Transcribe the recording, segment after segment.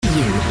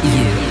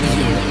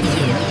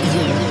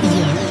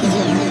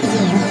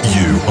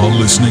are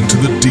listening to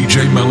the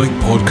DJ Malik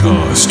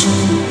Podcast.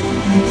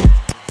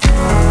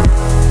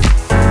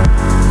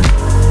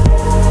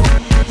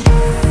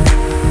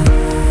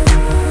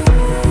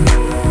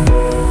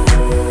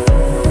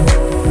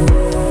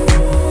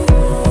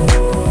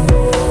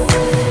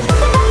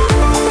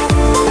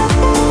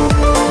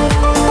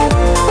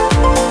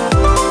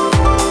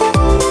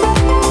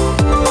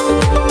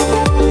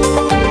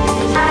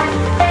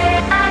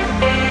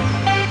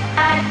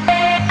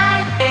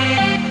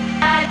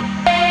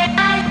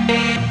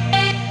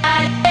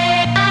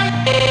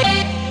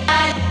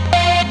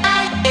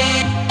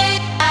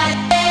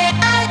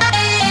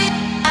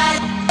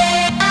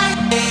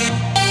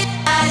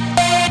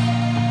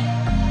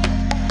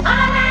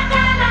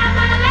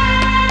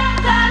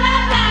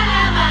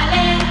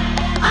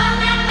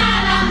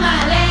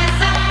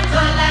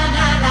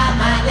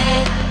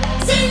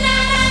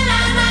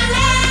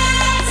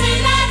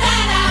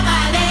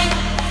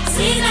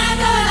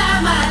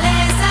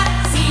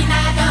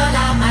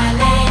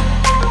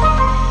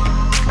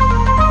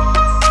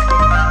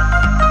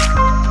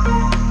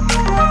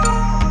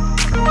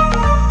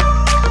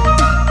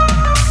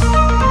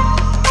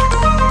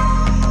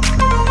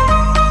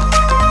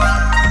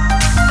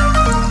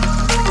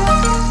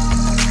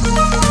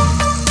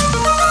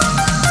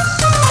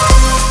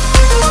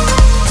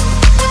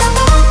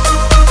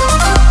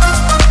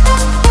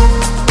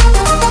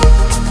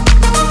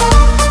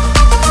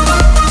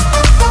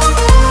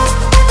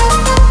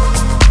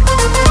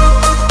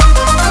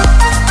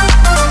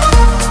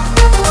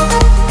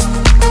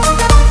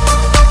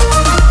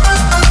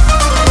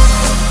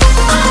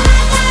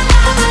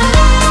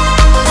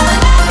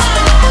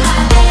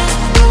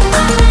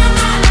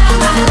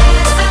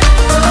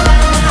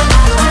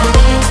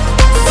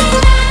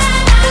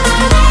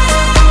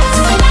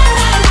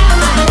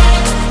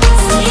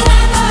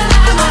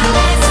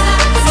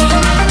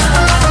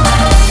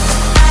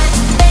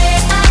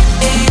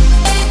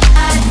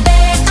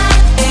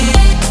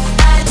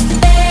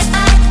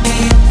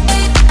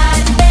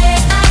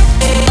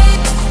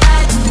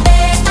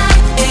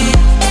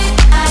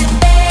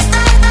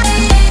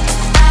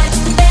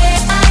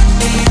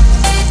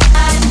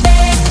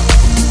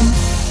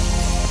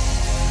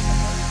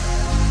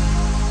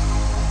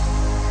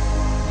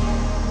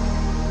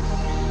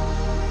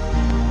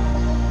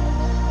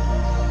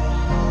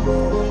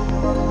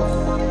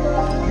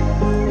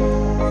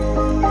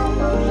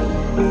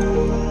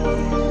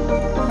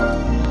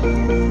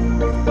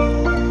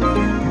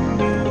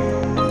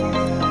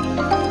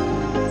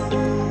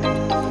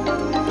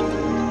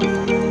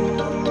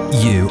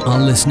 You are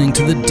listening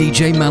to the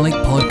DJ Malik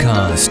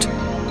Podcast.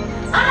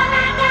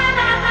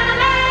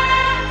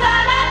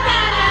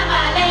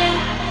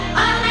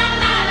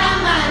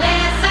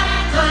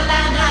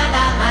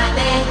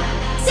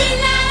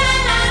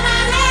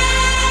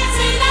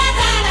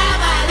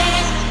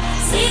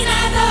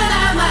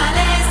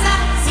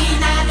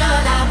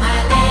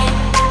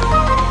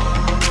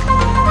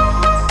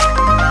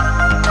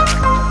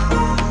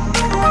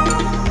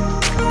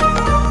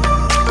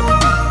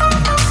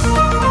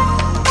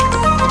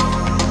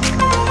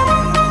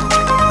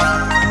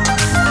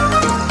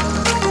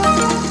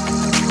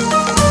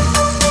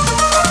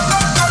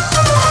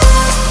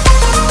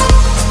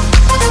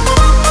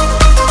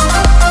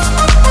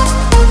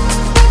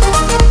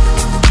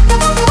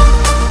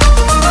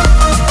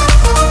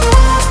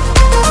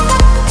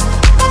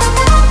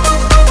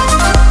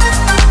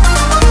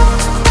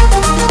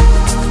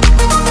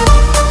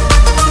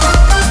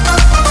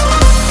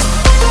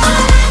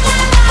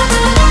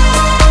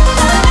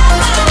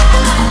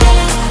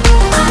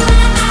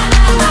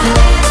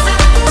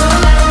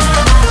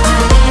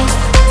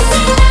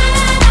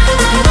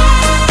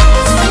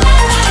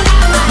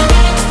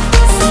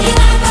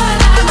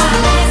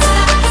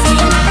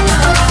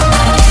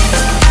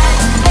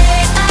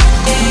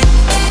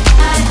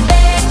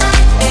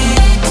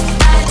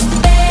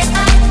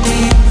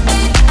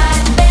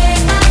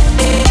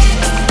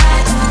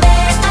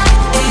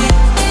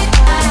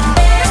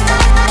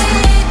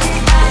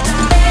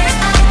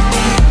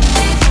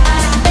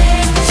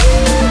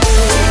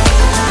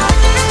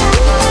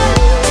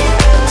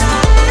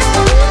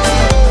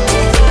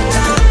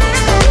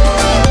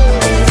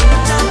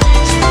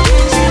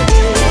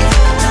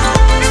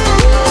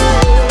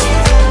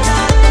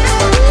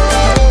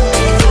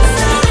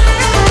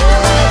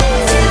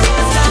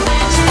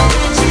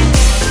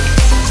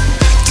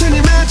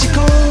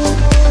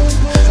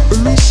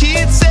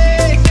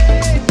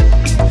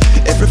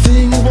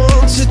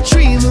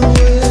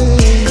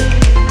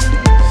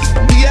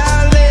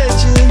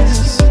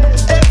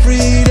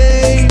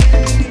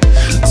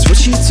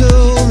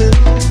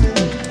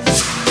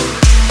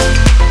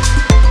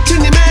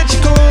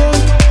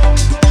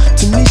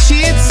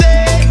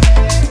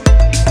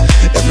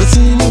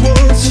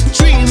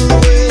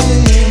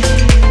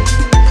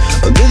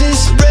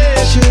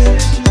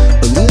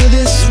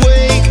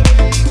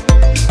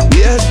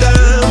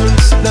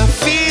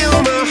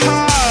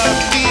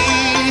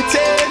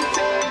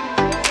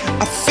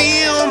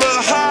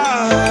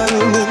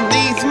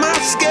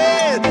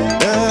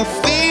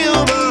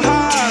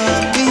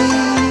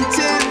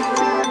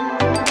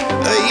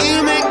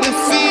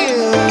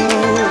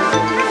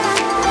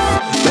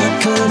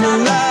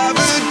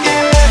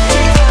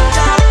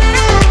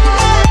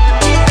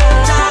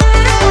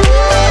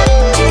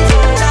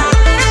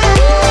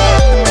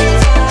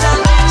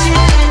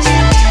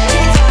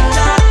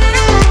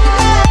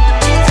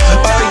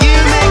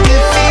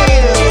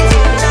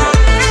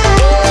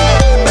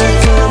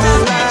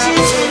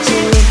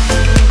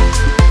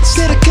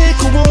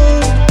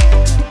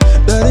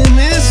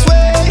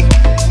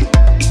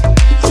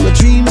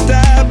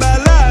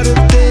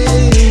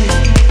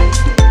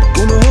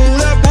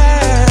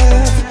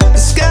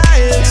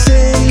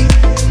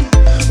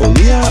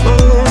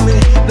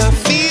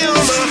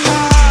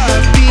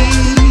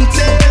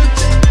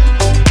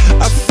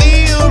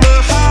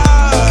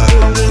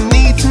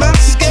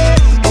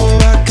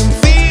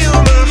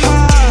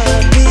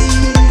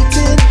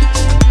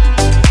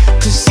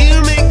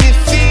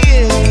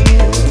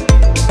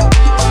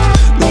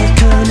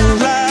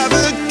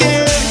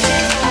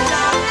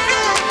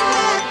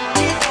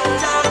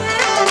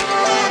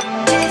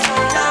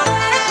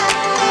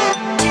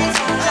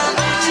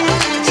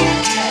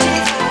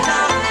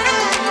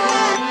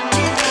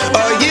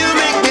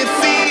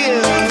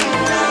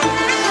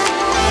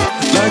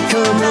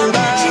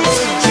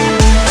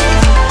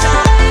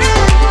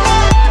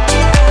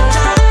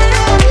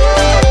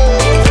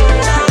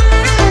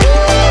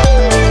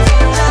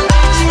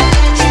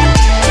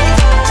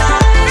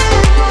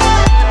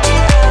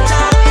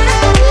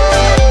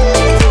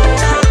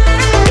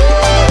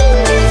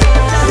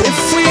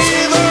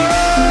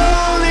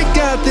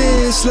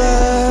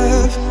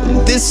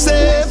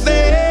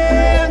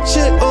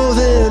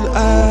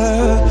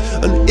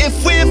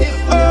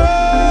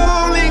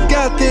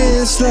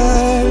 this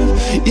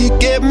life, you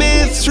get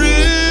me through.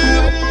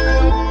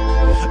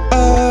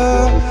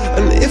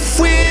 And if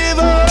we've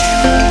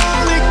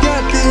only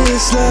got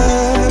this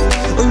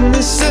life on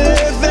this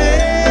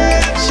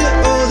adventure,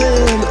 oh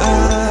then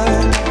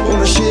I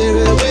wanna share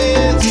it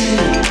with you,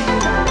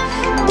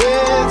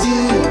 with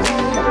you,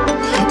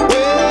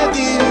 with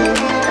you.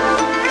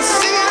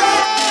 Sing it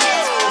out,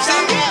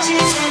 sing it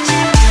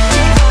out.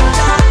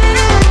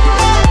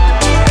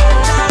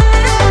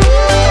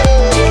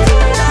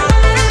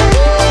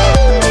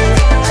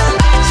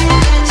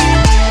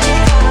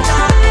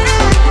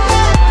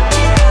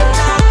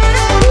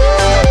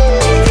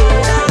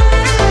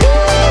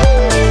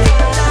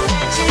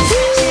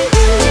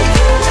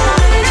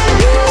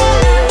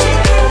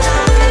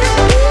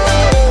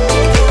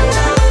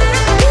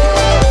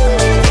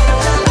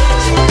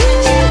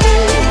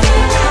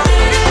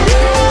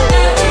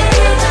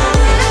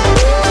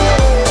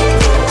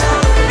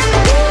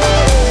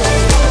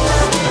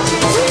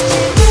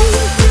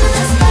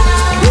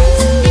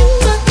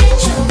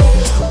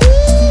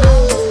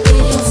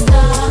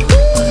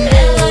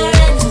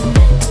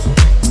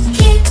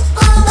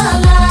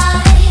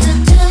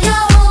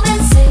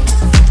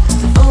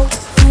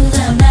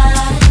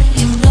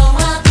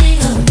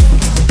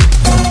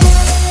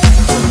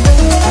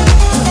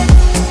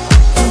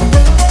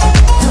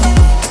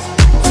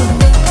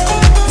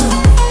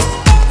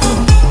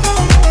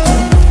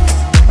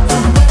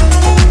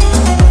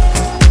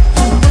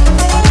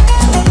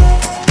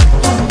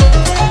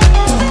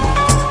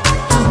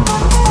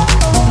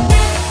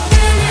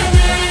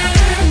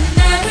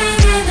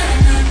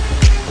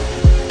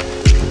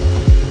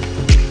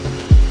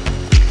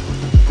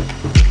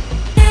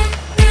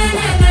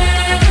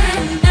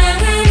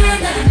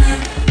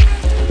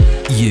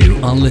 You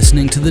are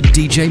listening to the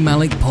DJ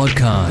Malik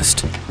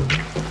Podcast.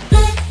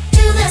 Look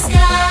to the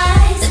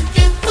skies and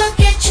you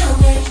forget your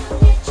way.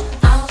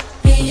 I'll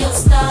be your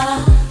star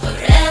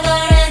forever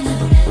and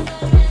ever.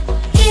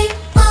 Keep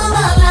on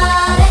my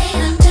light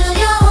until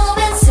you're home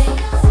and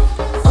safe.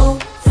 Oh,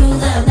 through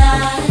the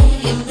night,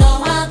 you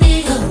know I'll be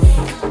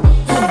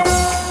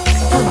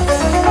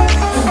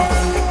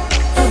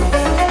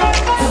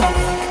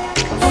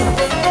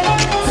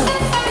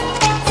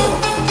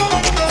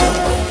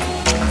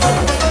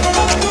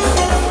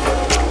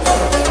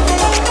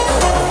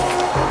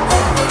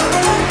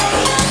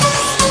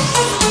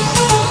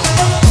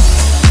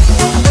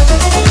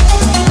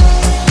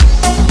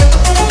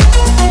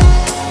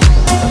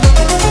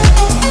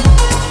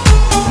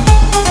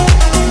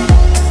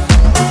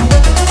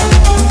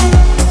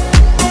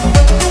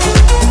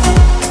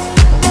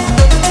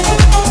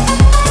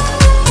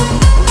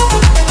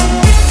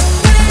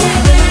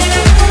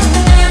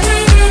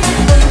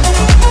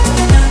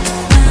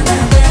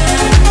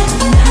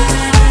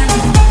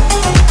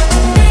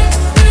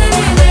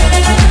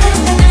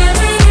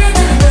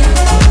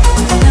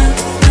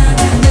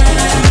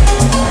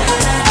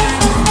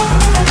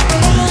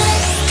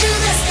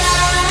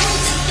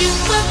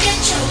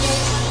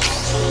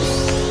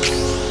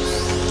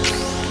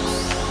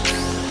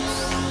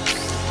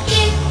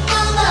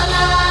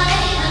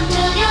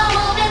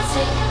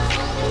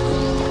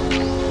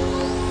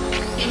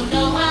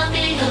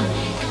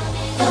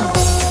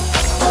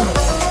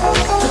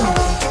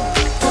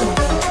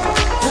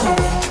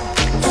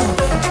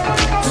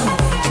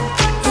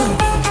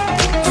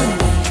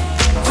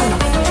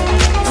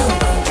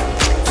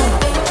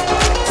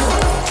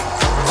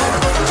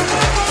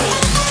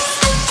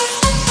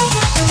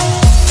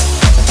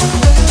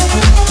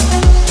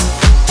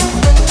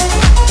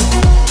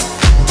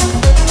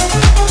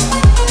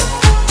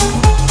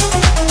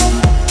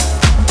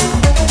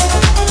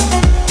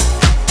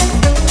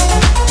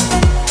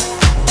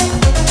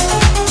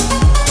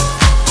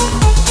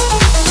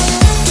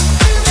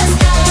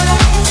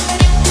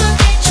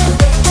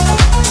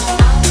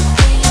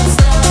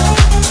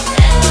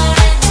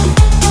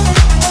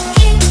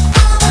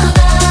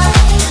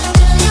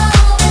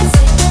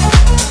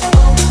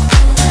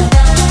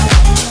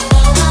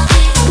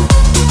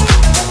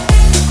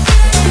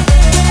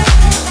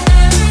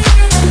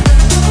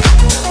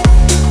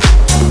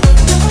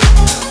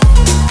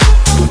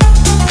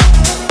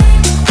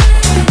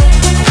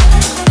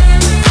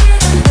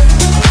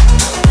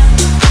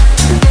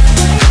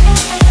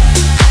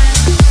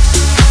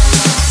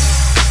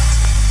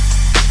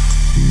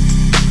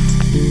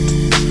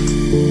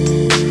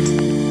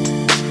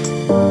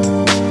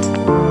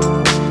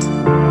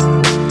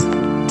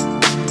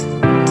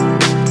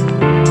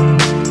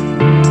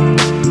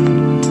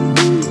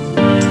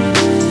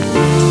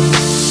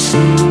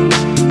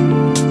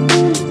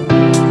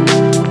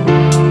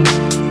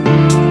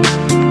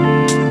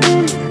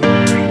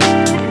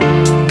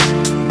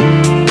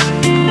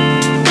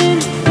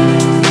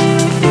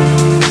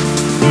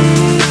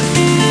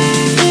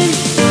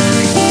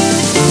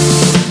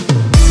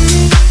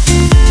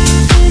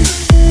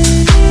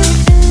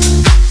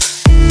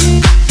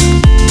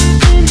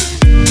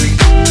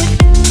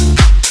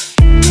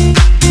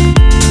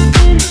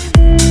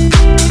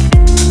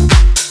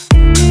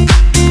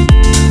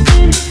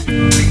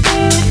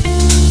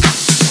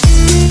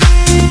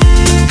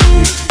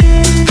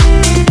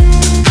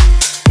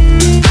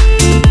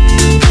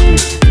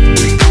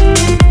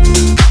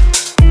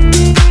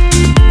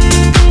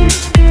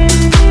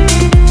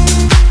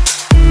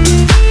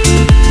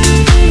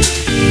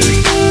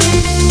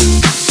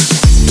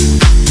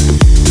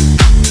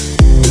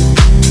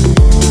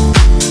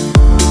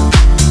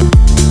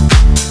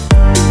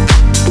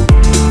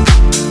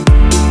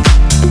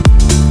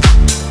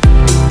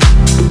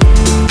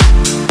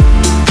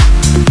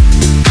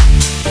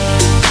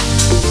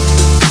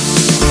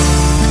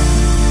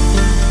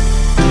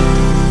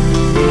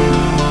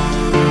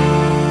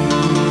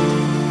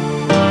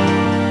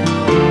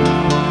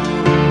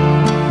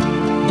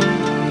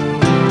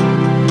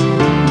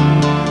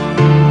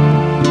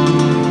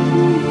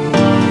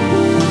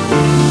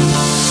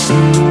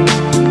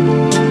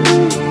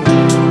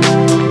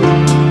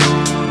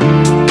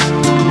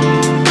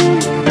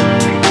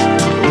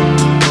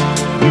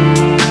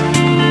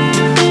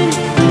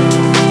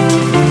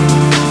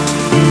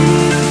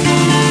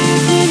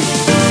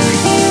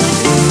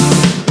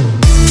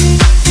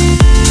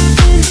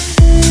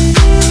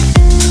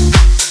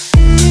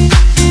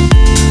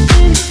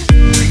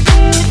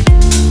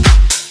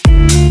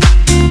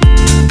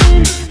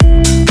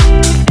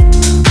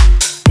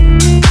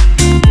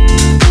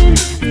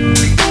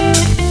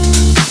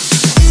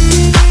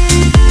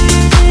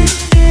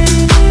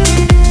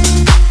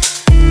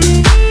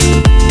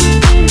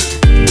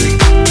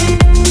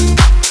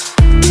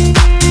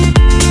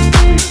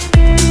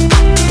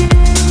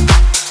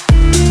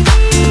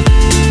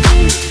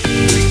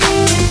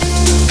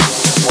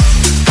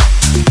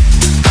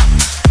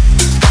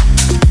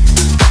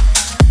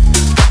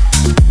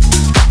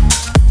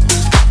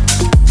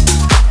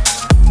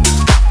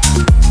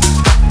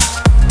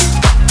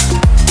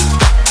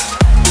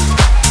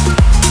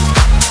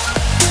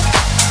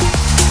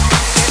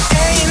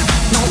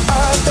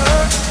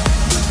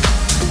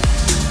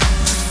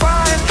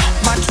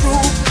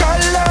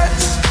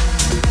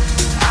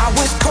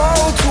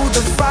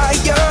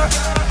fire,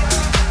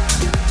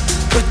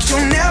 but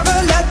you'll never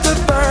let the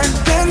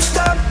burning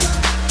stop.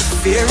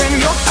 Fear in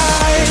your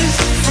eyes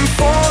from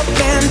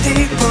falling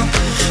deeper,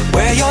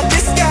 wear your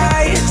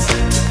disguise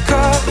to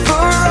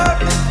cover up.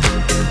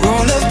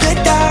 Roll of the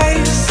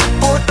dice,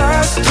 put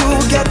us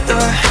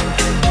together.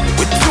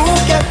 We're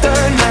together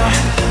now.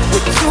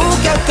 We're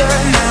together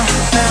now,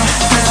 now,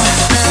 now,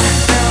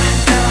 now,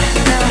 now,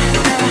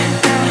 now,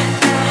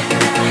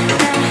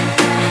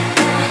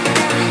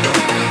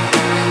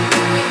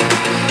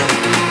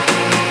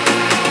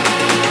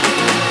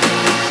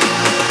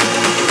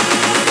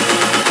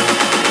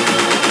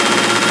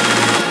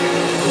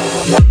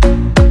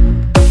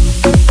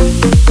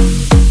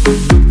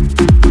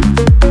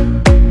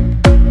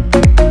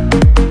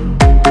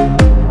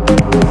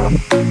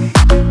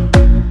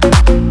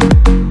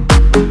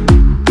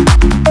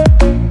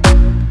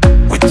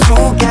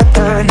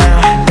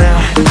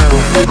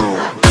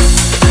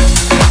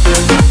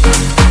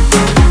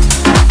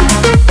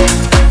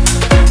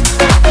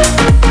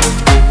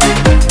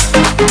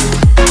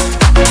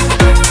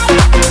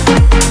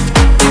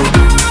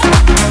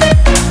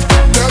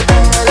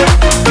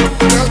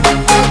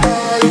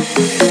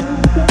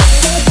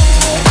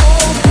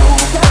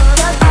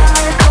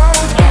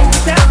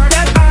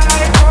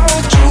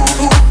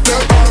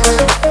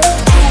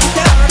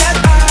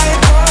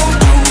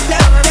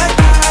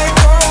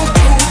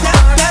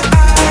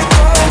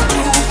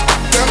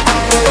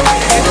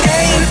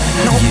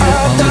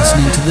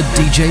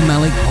 DJ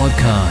Malik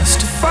Podcast.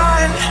 To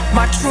find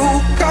my true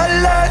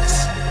colors,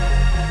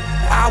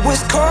 I was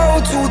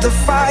cold to the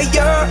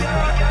fire,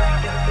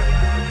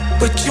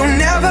 but you'll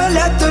never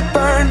let the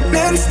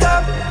burning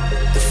stop.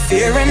 The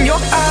fear in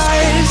your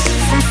eyes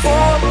from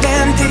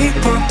falling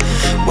deeper,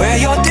 wear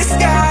your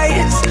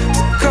disguise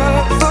to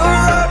cover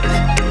up.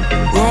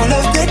 Roll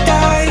of the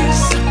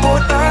dice,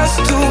 put us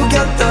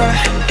together.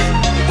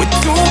 We're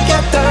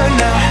together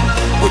now.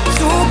 We're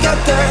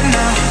together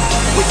now.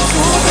 We're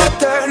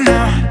together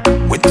now.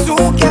 We're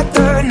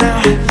together now.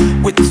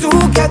 We're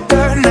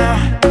together now.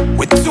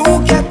 We're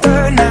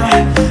together now.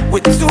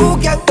 We're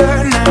together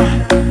now.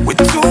 We're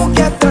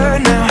together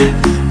now.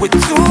 We're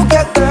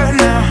together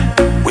now.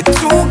 We're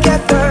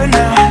together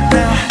now.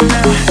 Now,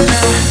 now,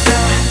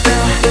 now,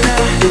 now, now,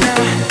 now,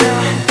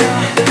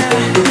 now,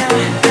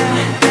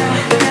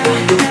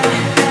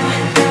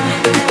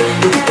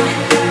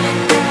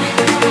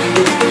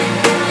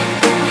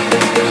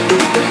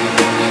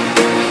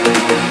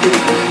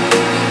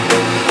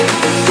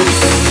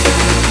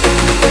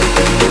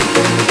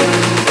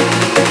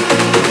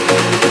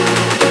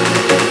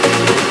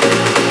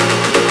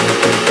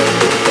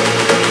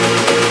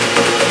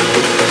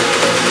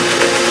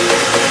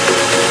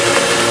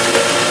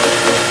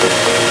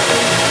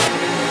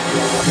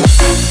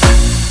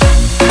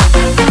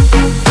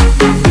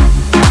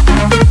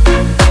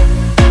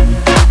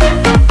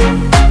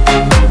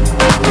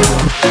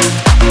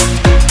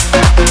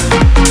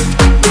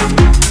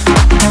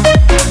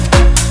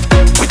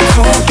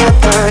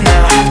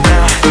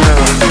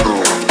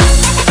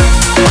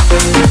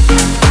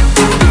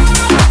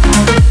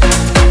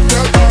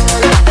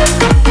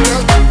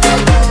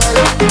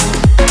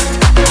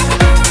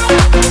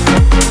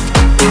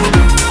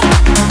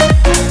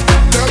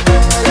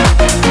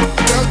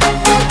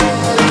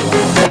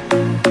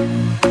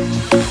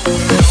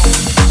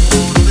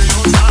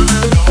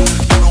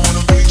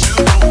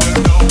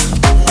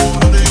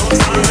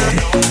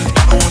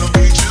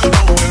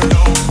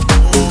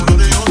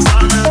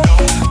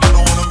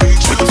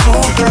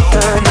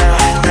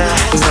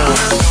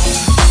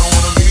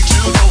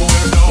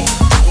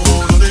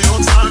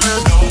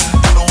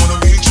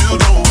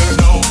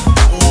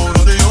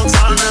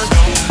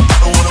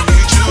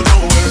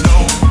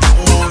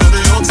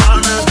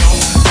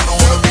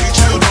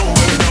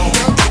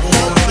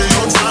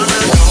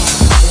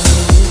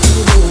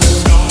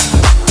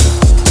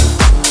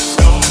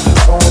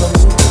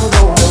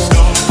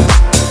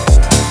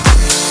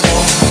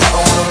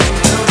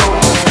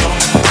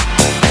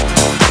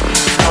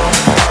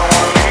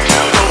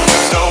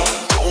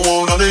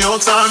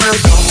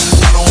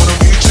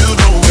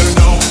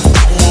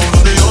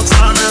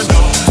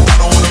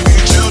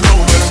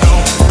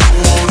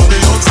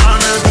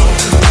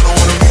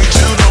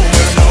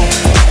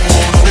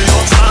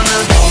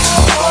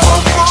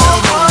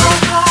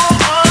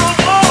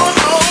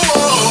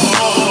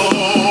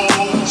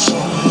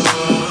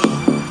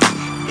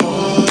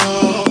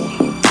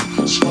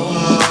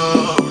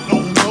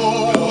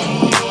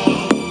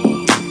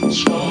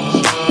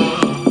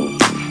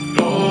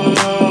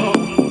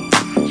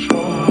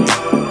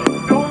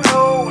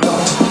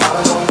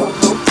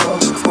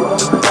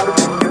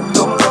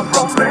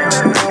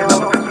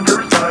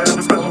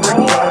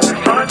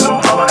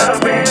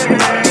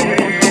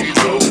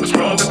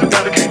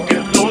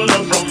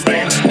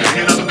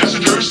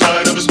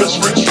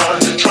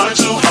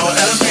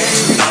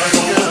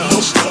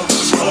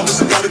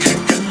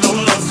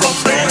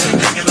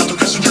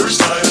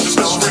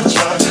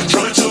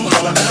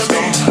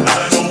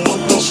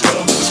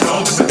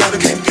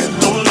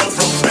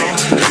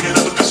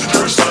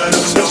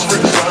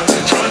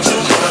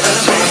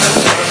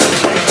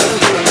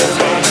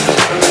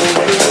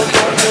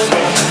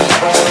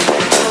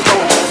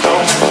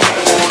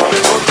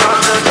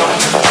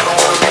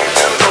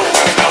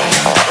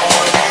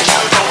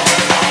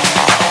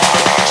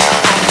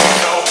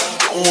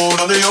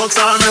 under your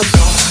time and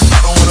no,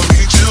 I don't wanna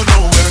meet you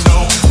nowhere,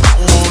 no.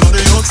 I want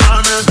under your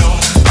time and no,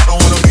 I don't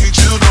wanna meet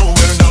you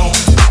nowhere, no.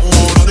 I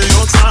want under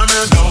your time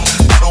and no,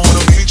 I don't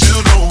wanna meet you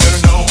nowhere,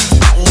 no.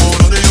 I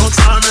want under your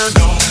time and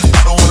no,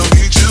 I don't wanna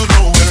meet you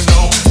nowhere,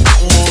 no.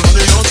 I want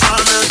under your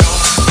time and no,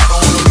 I don't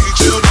wanna meet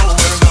you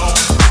nowhere, no.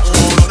 I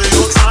want under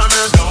your time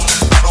and no,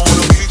 I don't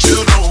wanna meet you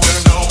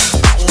nowhere, no.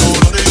 I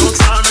want under your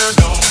time and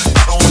no,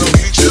 I don't wanna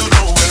meet you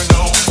nowhere,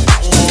 no.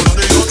 I want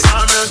under your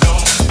time and no,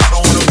 I don't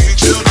wanna meet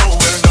you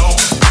nowhere, no.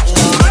 I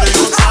want under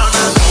your time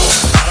and no,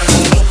 I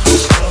don't want no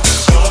stuff.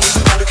 Love is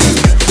somebody can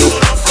get your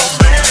love from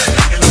me.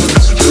 You know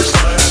this is just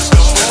like it's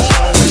no.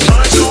 Always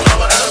try to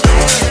holler at me.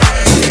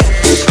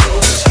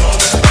 Love is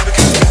somebody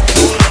can get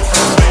your love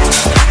from me.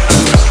 You know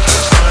this is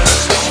just like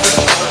it's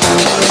no.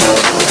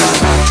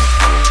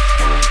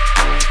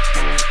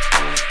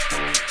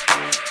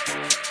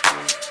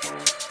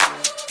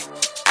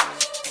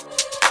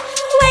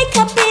 Wake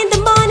up in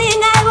the morning,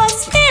 I was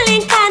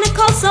feeling kinda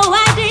cold, so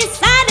I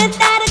decided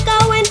that I'd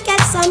go and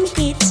get some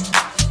heat.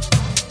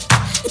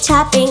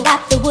 Chopping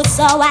up the wood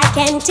so I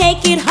can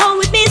take it home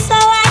with me, so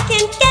I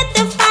can get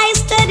the fire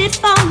started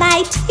for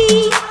my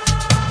tea.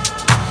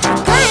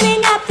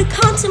 Grinding up the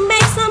corn to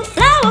make some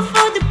flour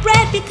for the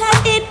bread, because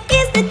it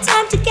is the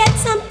time to get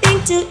something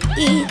to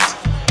eat.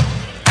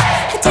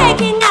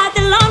 Taking out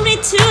the laundry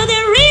to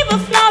the river,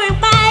 flowing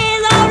by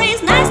is always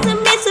nice to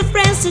meet some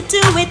friends to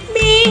do with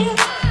me.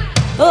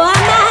 Oh,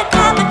 I'm not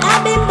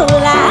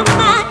kabimbula, I'm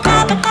not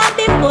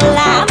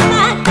kabimbula, I'm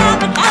not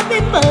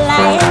kabimbula,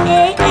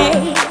 hey,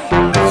 hey.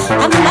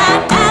 I'm not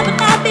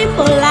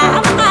kabimbula,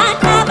 I'm not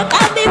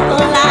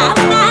kabimbula,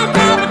 I'm not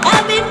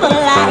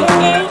kabimbula,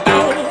 hey,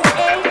 hey.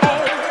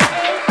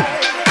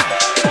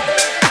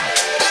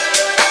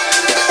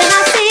 Then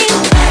I sing.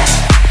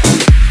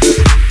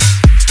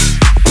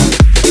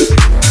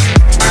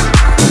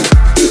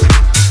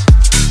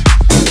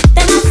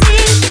 Then I sing. Then I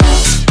sing.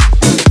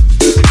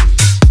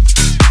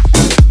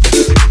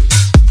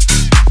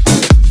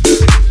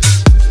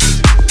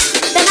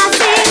 Then I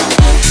sing.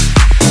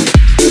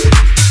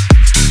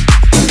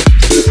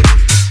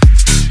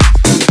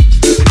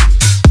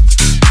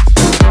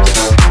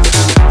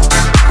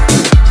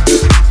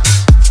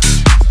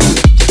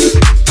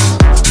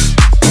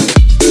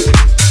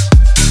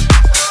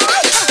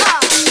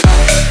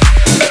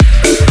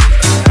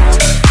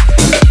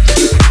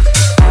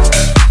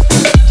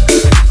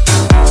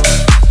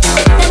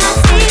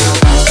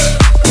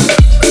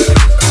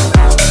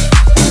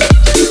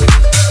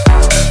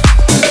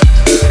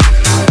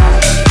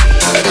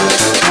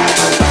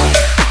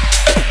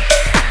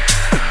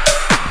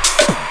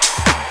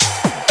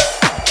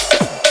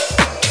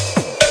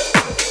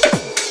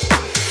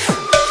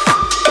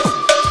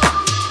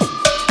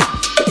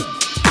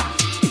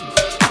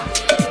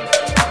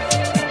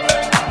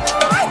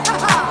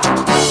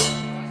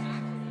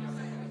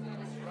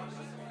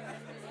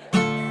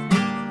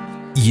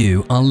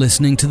 You are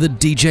listening to the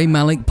DJ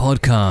Malik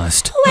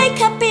Podcast. Wake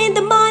up in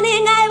the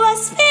morning, I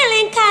was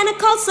feeling kinda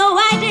cold, so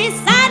I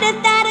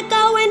decided that I'd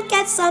go and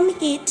get some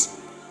heat.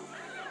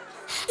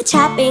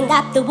 Chopping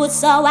up the wood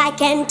so I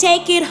can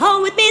take it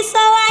home with me, so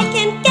I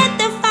can get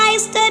the fire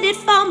started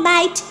for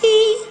my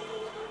tea.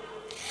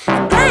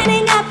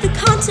 Grinding up the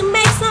corn to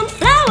make some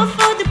flour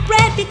for the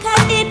bread,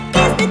 because it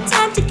is the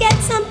time to get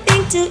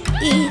something to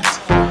eat.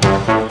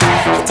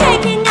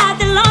 Taking out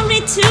the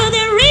laundry to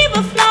the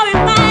river,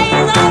 flowing by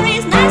is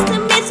always nice to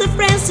meet some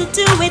friends to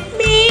do with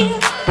me.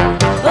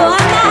 Oh,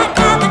 I'm not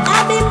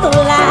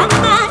kabimbula, I'm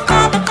not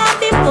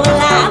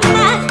kabimbula, I'm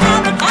not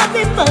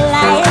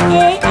kabimbula,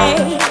 hey,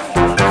 hey.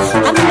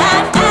 I'm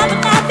not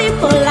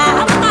kabimbula,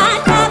 I'm not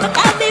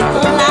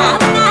kabimbula,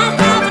 I'm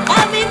not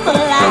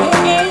kabimbula,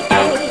 hey,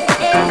 hey,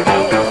 hey.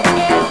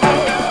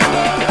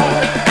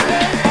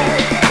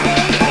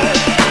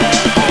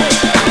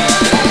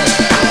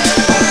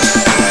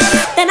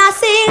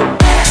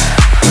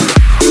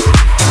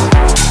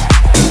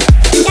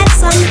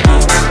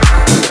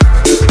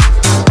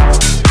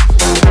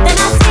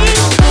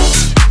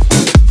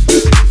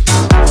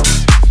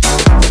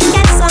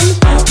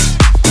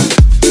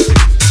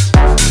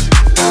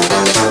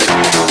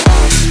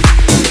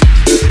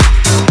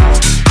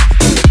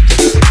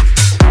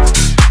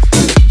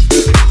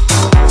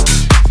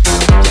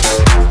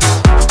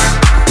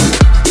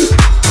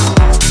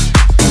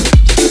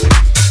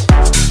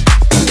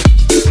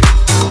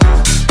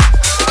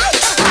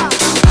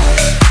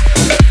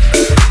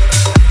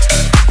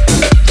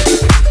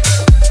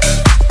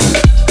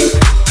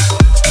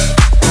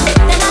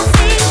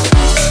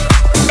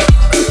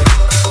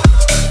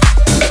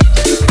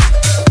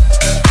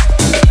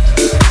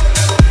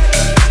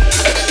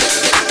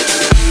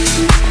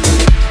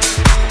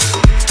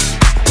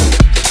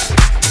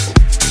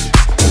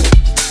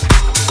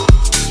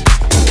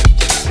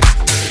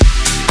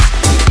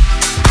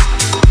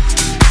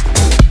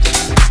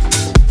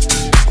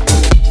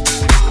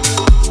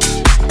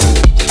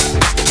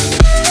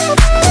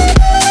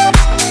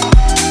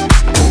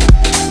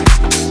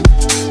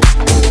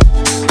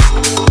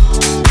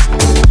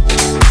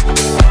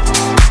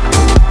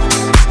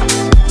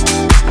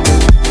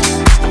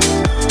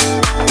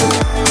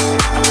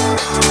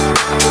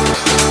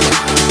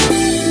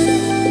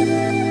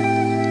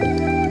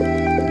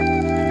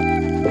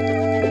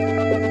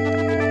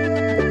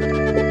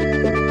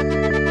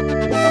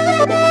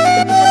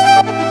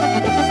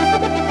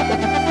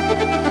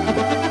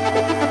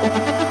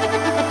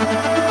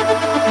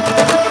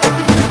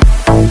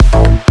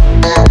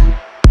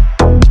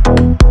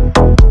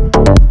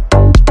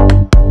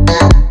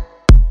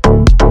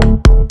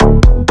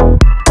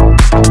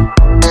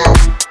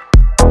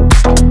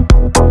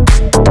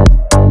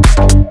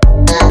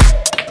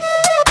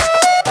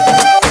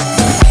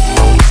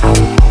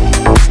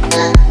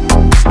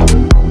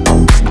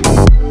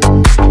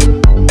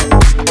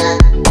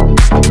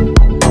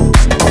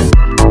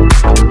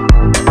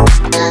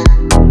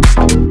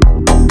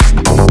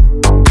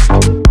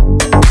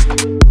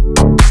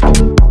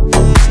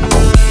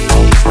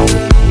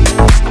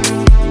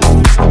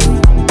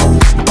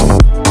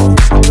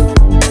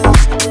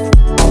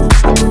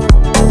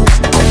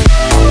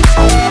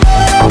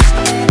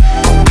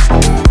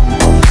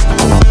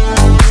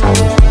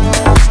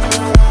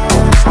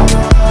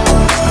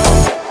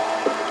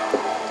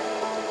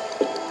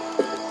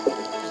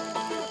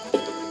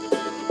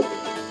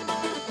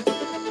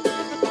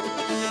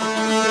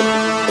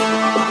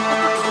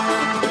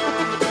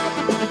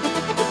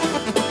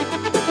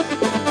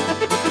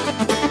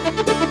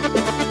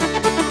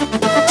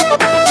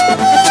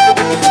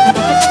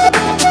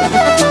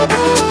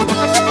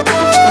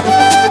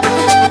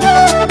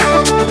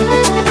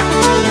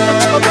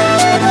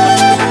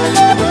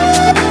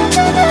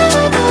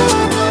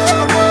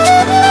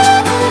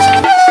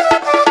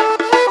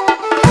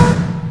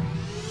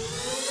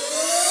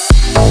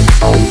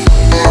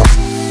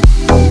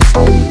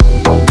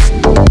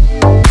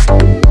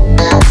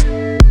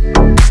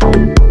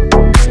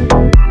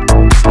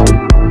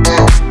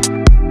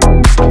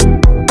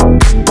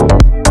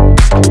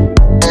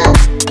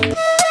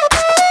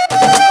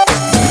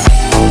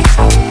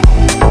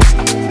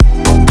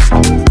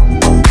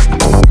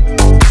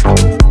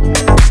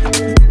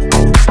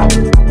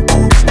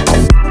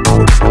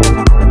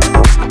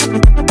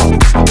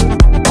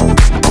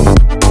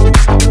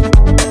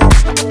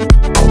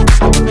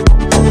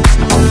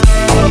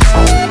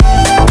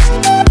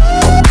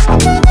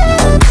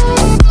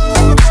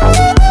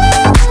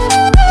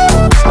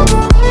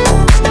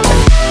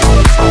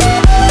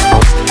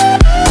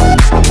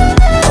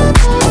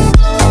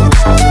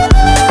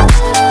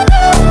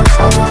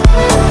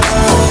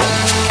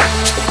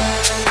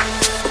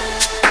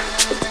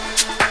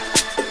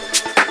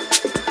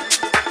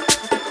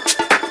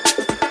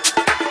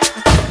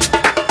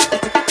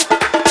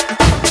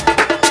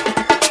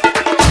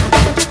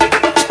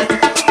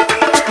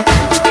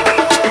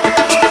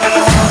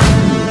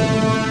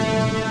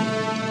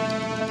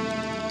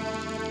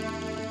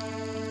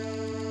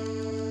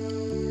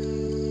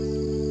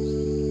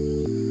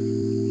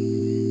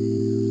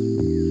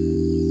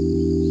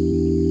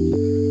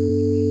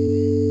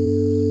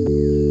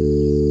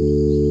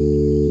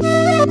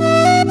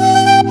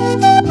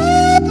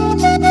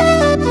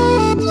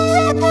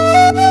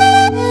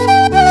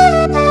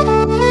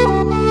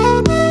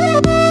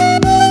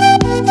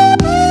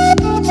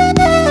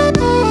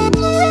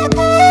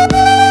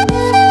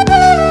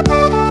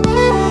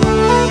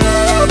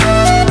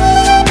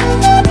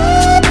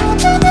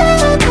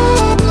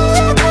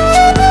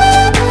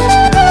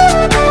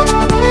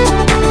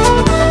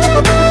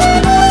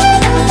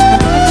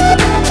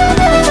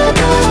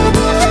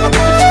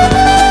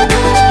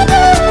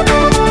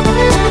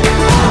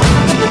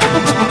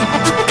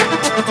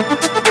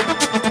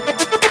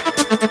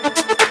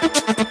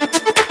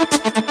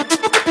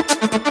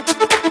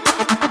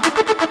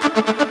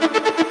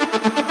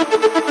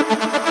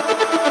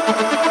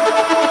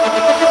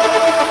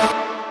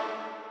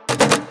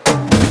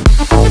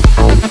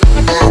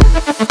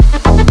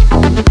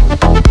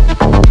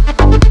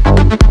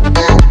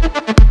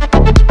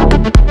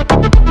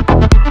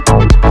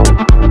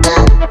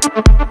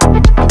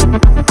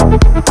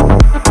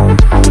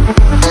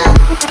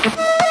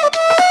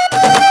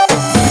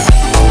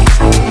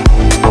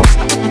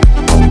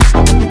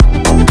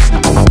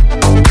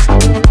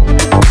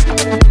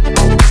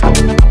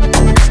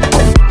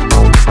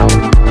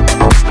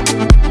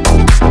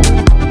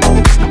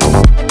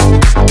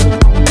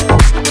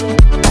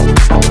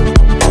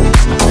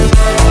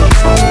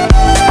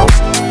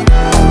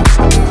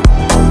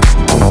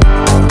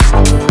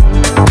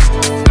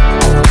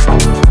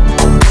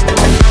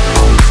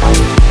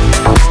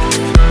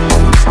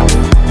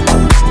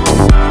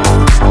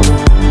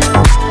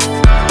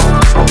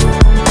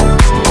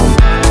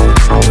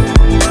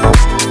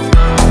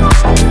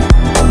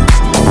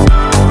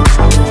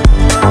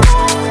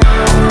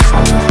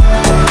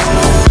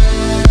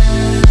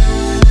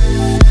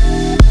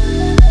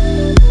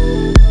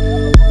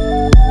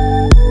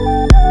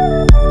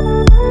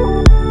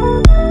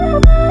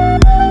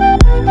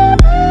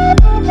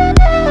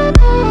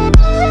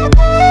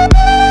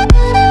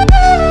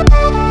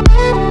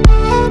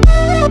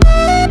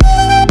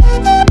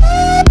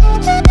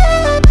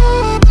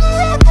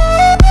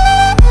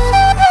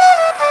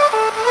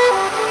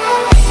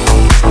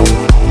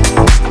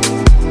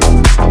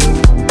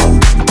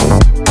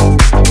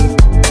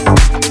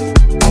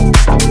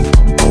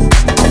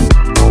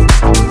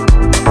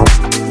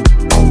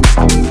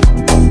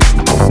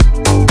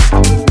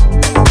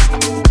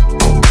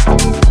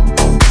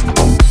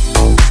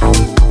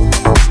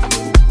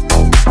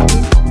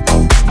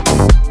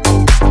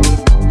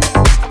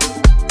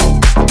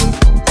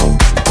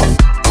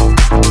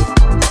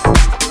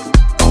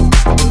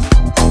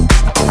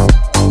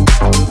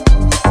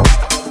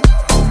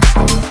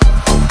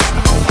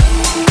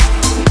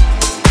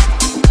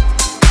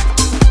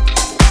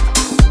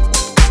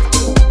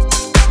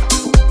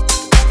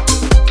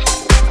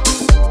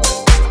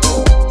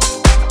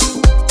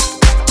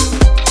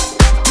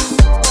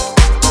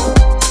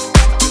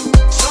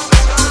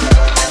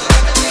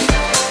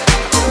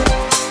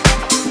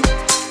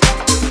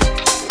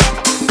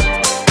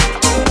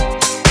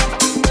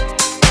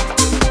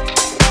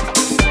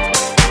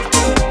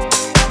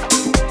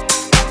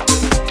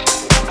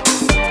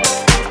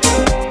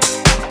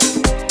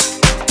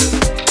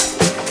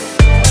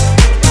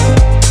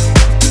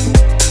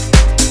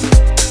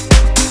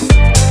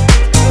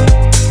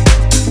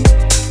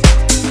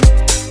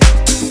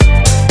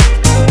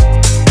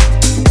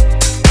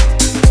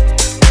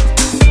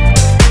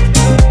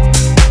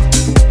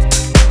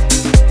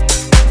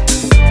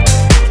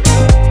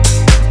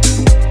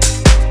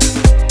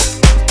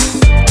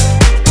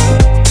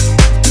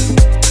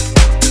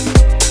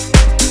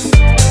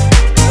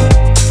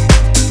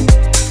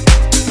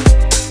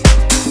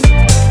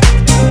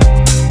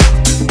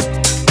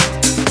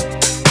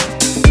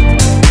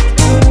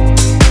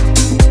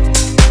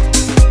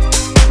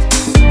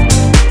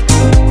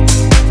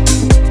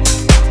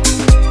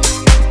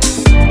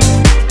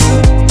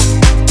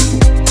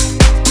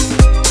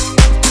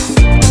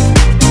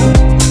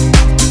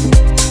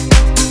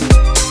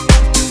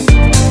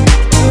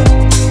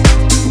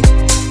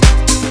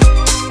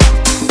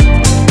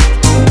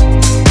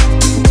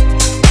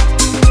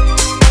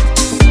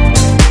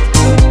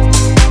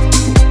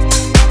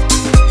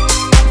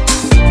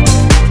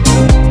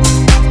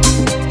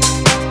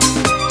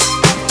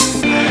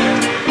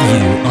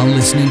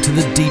 listening to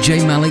the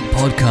DJ Malik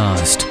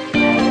Podcast.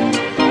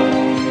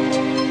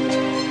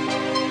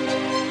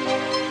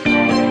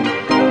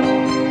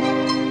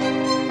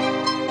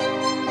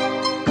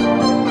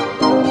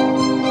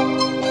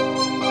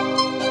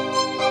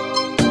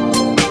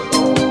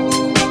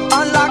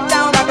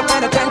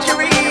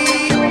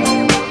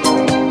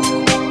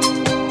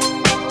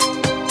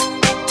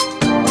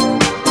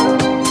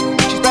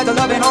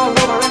 Loving all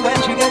over, and when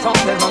she gets home,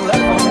 there's no